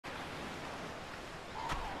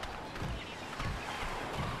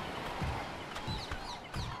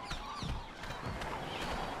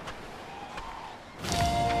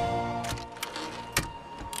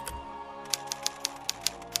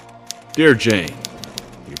Dear Jane,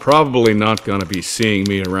 you're probably not gonna be seeing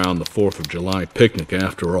me around the 4th of July picnic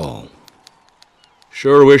after all.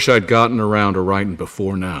 Sure wish I'd gotten around to writing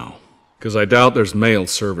before now, 'cause I doubt there's mail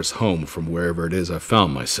service home from wherever it is I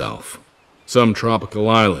found myself. Some tropical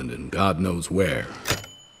island and God knows where.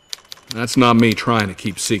 That's not me trying to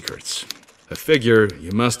keep secrets. I figure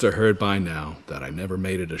you must have heard by now that I never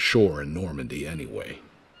made it ashore in Normandy anyway.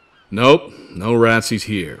 Nope, no ratsies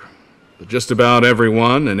here. But just about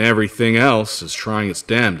everyone and everything else is trying its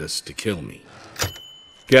damnedest to kill me.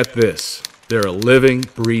 Get this, there are living,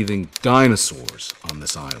 breathing dinosaurs on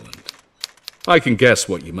this island. I can guess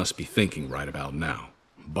what you must be thinking right about now.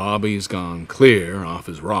 Bobby's gone clear off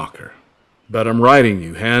his rocker. But I'm writing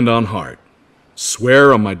you hand on heart.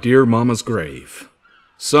 Swear on my dear mama's grave.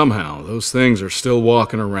 Somehow, those things are still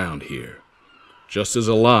walking around here. Just as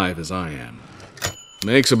alive as I am.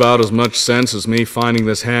 Makes about as much sense as me finding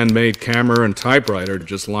this handmade camera and typewriter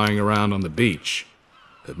just lying around on the beach.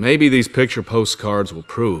 But maybe these picture postcards will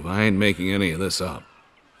prove I ain't making any of this up.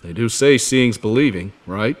 They do say seeing's believing,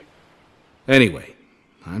 right? Anyway,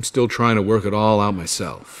 I'm still trying to work it all out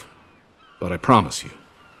myself. But I promise you,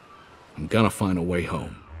 I'm gonna find a way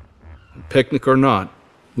home. And picnic or not,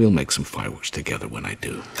 we'll make some fireworks together when I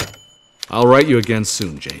do. I'll write you again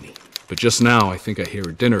soon, Janie. But just now, I think I hear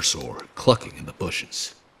a dinner soar clucking in the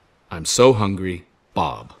bushes. I'm so hungry,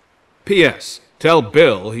 Bob. P.S. Tell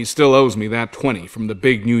Bill he still owes me that 20 from the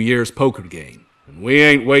big New Year's poker game. And we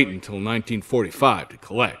ain't waiting till 1945 to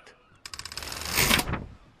collect.